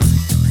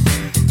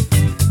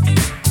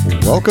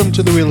Welcome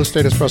to the Real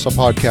Estate Espresso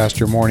Podcast,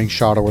 your morning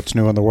shot of what's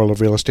new in the world of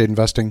real estate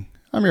investing.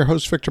 I'm your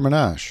host, Victor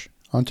Menashe.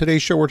 On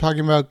today's show, we're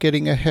talking about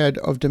getting ahead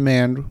of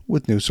demand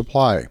with new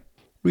supply.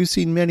 We've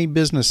seen many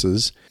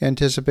businesses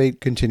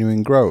anticipate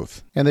continuing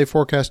growth, and they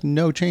forecast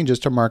no changes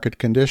to market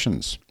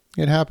conditions.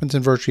 It happens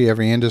in virtually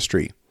every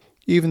industry.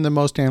 Even the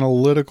most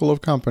analytical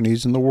of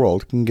companies in the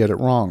world can get it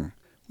wrong.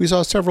 We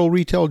saw several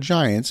retail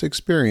giants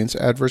experience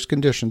adverse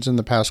conditions in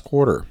the past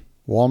quarter.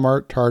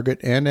 Walmart, Target,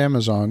 and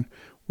Amazon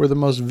were the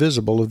most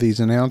visible of these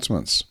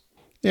announcements.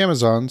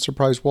 Amazon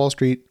surprised Wall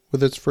Street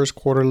with its first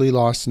quarterly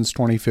loss since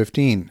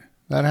 2015.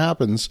 That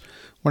happens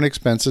when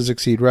expenses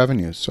exceed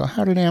revenues. So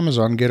how did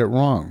Amazon get it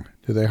wrong?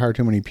 Did they hire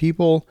too many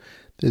people?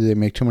 Did they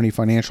make too many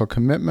financial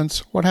commitments?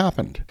 What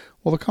happened?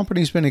 Well, the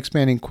company's been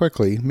expanding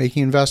quickly,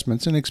 making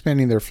investments and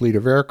expanding their fleet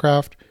of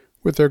aircraft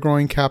with their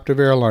growing captive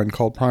airline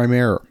called Prime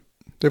Air.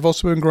 They've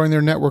also been growing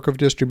their network of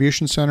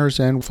distribution centers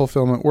and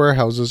fulfillment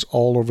warehouses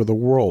all over the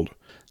world.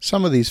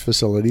 Some of these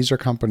facilities are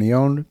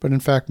company-owned, but in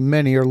fact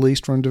many are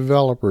leased from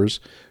developers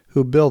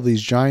who build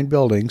these giant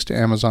buildings to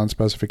Amazon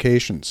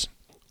specifications.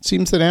 It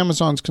seems that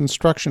Amazon's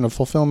construction of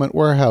fulfillment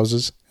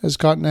warehouses has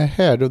gotten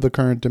ahead of the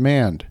current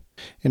demand,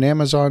 and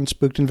Amazon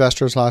spooked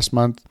investors last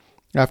month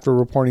after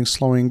reporting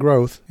slowing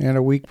growth and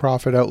a weak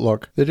profit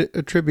outlook that it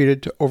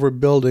attributed to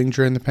overbuilding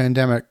during the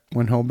pandemic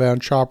when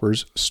homebound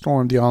shoppers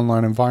stormed the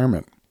online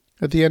environment.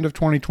 At the end of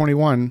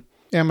 2021,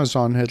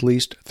 Amazon had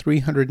leased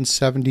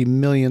 370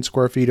 million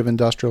square feet of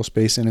industrial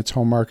space in its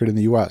home market in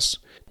the U.S.,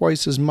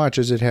 twice as much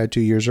as it had 2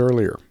 years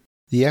earlier.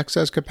 The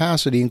excess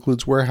capacity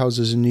includes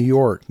warehouses in New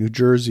York, New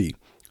Jersey,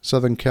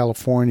 Southern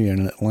California,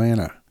 and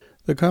Atlanta.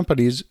 The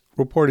companies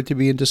reported to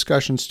be in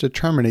discussions to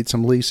terminate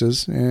some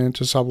leases and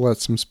to sublet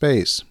some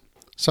space.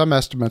 Some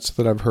estimates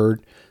that I've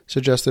heard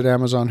suggest that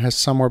Amazon has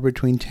somewhere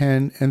between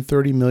 10 and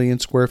 30 million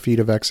square feet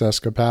of excess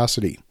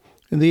capacity.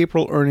 In the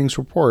April earnings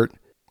report,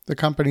 the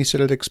company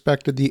said it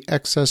expected the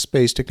excess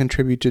space to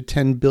contribute to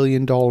 $10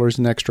 billion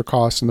in extra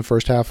costs in the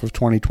first half of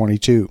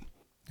 2022.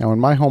 Now, in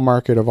my home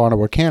market of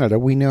Ottawa, Canada,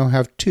 we now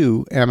have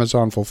 2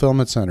 Amazon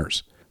fulfillment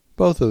centers.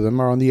 Both of them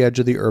are on the edge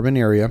of the urban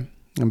area,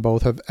 and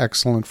both have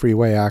excellent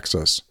freeway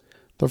access.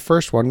 The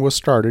first one was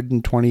started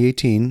in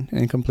 2018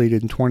 and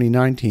completed in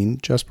 2019,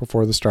 just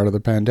before the start of the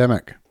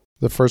pandemic.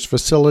 The first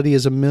facility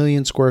is 1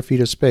 million square feet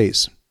of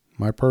space.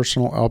 My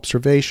personal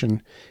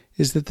observation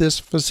is that this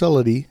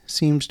facility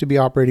seems to be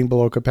operating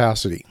below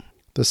capacity.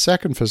 The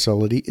second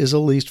facility is a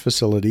leased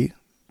facility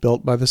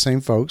built by the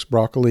same folks,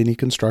 Broccolini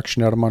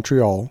Construction out of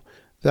Montreal.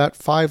 That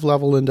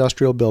 5-level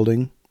industrial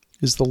building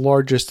is the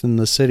largest in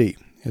the city.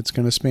 It's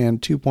going to span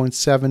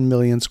 2.7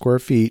 million square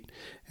feet,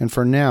 and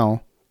for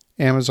now,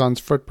 Amazon's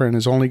footprint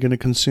is only going to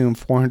consume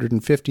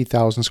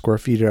 450,000 square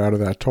feet out of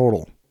that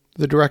total.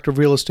 The director of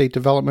real estate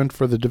development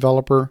for the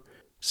developer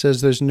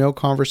says there's no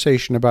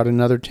conversation about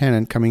another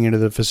tenant coming into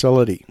the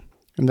facility,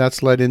 and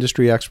that's led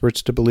industry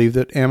experts to believe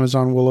that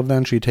Amazon will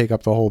eventually take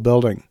up the whole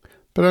building.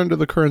 But under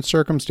the current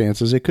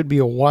circumstances, it could be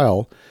a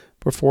while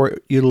before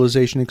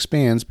utilization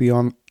expands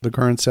beyond the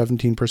current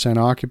 17%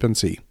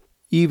 occupancy.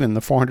 Even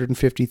the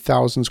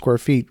 450,000 square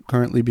feet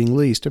currently being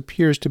leased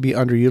appears to be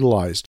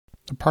underutilized.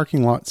 The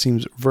parking lot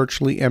seems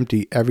virtually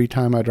empty every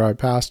time I drive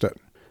past it.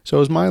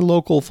 So is my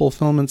local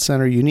fulfillment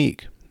center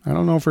unique? I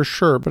don't know for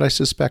sure, but I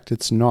suspect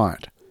it's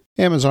not.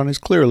 Amazon is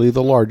clearly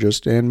the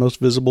largest and most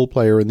visible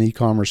player in the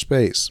e-commerce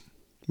space.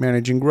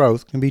 Managing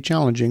growth can be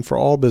challenging for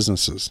all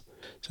businesses,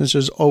 since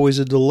there's always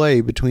a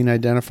delay between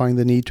identifying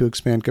the need to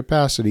expand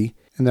capacity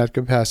and that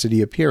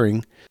capacity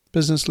appearing.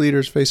 Business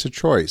leaders face a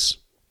choice.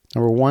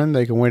 Number 1,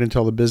 they can wait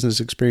until the business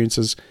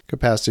experiences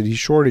capacity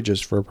shortages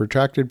for a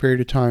protracted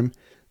period of time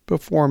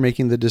before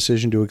making the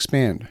decision to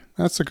expand.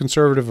 That's the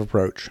conservative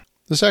approach.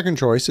 The second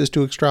choice is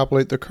to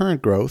extrapolate the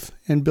current growth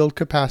and build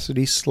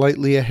capacity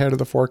slightly ahead of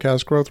the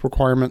forecast growth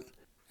requirement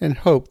and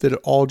hope that it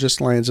all just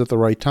lands at the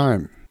right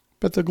time.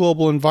 But the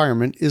global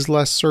environment is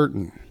less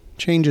certain.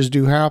 Changes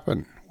do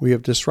happen. We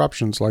have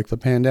disruptions like the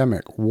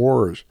pandemic,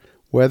 wars,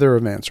 weather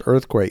events,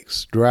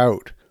 earthquakes,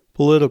 drought,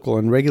 political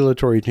and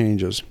regulatory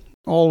changes.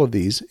 All of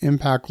these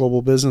impact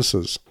global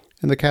businesses,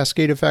 and the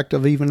cascade effect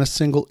of even a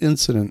single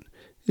incident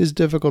is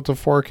difficult to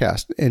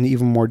forecast and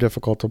even more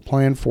difficult to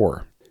plan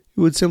for.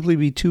 It would simply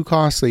be too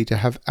costly to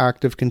have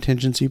active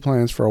contingency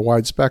plans for a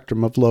wide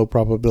spectrum of low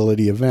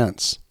probability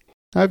events.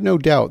 I have no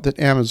doubt that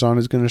Amazon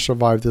is going to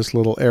survive this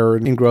little error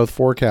in growth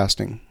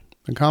forecasting.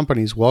 The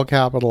company is well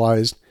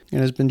capitalized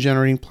and has been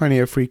generating plenty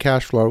of free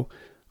cash flow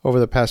over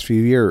the past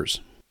few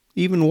years.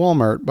 Even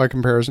Walmart, by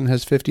comparison,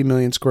 has 50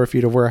 million square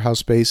feet of warehouse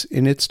space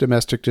in its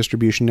domestic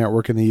distribution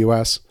network in the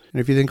U.S.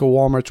 And if you think of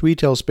Walmart's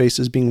retail space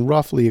as being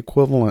roughly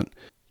equivalent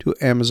to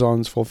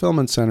Amazon's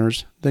fulfillment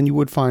centers, then you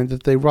would find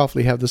that they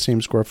roughly have the same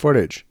square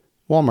footage.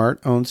 Walmart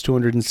owns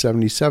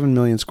 277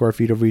 million square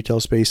feet of retail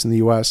space in the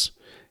U.S.,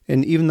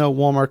 and even though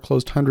Walmart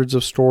closed hundreds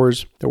of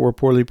stores that were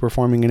poorly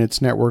performing in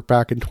its network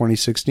back in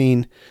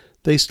 2016,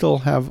 they still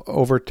have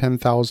over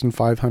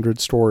 10,500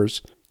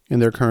 stores in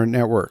their current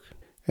network.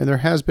 And there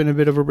has been a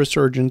bit of a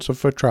resurgence of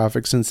foot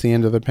traffic since the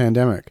end of the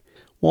pandemic.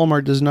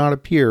 Walmart does not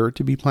appear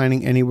to be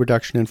planning any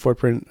reduction in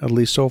footprint, at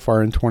least so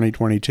far in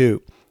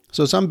 2022.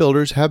 So some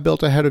builders have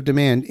built ahead of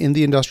demand in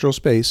the industrial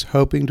space,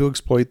 hoping to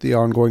exploit the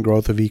ongoing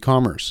growth of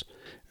e-commerce.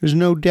 There's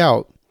no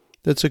doubt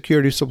that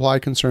security of supply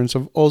concerns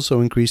have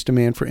also increased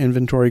demand for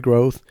inventory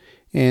growth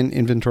and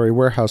inventory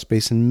warehouse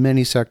space in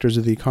many sectors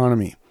of the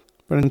economy.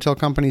 But until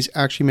companies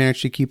actually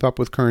manage to keep up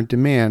with current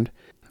demand,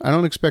 I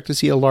don't expect to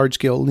see a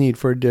large-scale need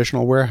for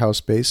additional warehouse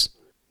space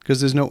because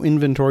there's no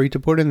inventory to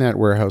put in that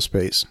warehouse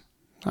space.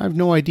 I have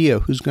no idea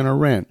who's going to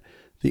rent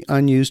the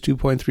unused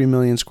 2.3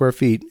 million square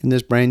feet in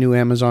this brand new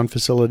Amazon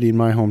facility in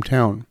my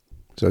hometown.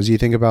 So as you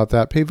think about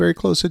that, pay very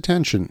close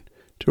attention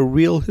to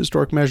real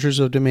historic measures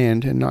of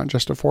demand and not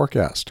just a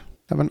forecast.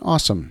 Have an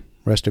awesome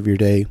rest of your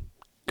day.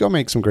 Go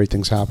make some great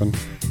things happen.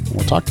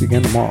 We'll talk to you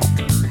again tomorrow.